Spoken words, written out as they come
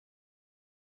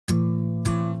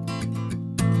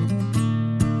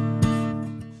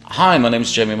Hi, my name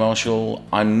is Jamie Marshall.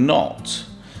 I'm not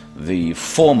the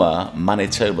former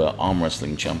Manitoba arm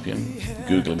wrestling champion,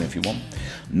 Google him if you want,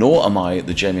 nor am I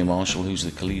the Jamie Marshall who's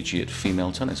the collegiate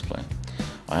female tennis player.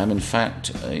 I am in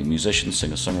fact a musician,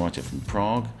 singer-songwriter from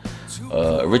Prague,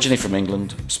 originally from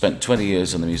England, spent 20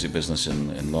 years in the music business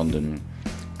in London,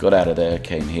 got out of there,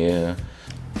 came here.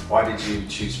 Why did you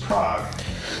choose Prague?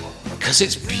 Because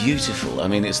it's beautiful. I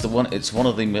mean, it's one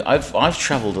of the, I've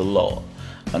traveled a lot,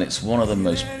 and it's one of the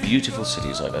most beautiful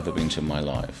cities I've ever been to in my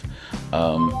life.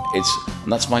 And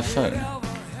that's my phone. It's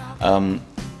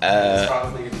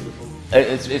probably beautiful.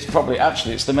 It's probably,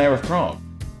 actually, it's the mayor of Prague.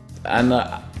 And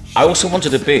I also wanted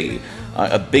to be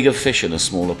a bigger fish in a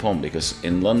smaller pond, because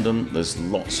in London there's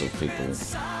lots of people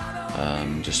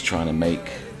just trying to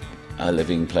make a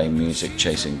living playing music,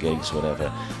 chasing gigs,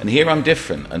 whatever. And here I'm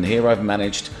different, and here I've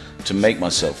managed to make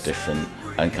myself different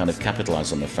and kind of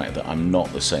capitalize on the fact that I'm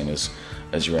not the same as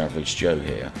your average Joe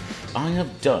here. I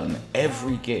have done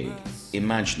every gig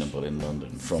imaginable in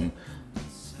London, from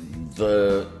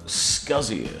the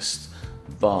scuzziest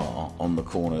bar on the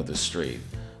corner of the street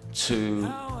to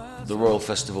the Royal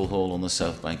Festival Hall on the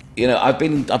South Bank. You know, I've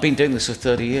been doing this for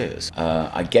 30 years.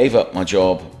 I gave up my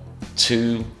job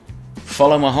to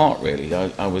follow my heart, really.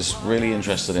 I was really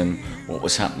interested in what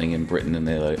was happening in Britain in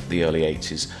the early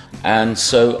 80s. And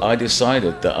so I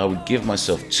decided that I would give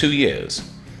myself 2 years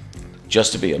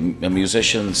just to be a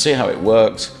musician, see how it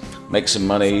worked, make some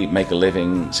money, make a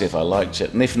living, see if I liked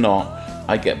it. And if not,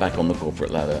 I'd get back on the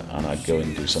corporate ladder and I'd go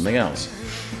and do something else.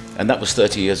 And that was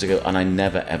 30 years ago, and I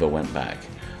never ever went back.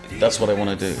 That's what I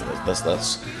want to do.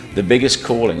 That's the biggest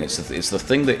calling. It's the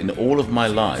thing that in all of my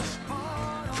life,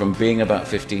 from being about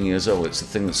 15 years old, it's the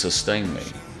thing that sustained me.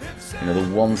 You know,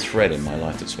 the one thread in my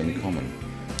life that's been common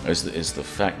is the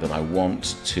fact that I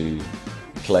want to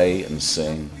play and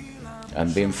sing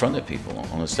and be in front of people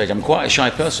on a stage. I'm quite a shy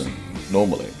person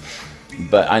normally,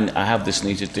 but I have this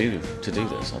need to do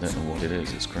this. I don't know what it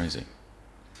is. It's crazy.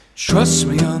 Trust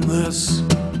me on this.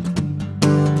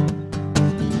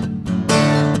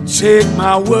 Take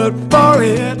my word for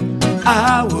it.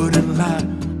 I wouldn't lie.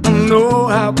 No,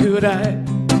 how could I?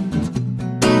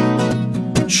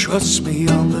 Trust me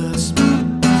on this.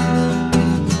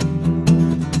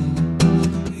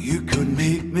 You could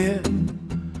make me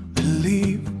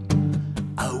believe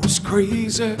I was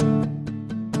crazy.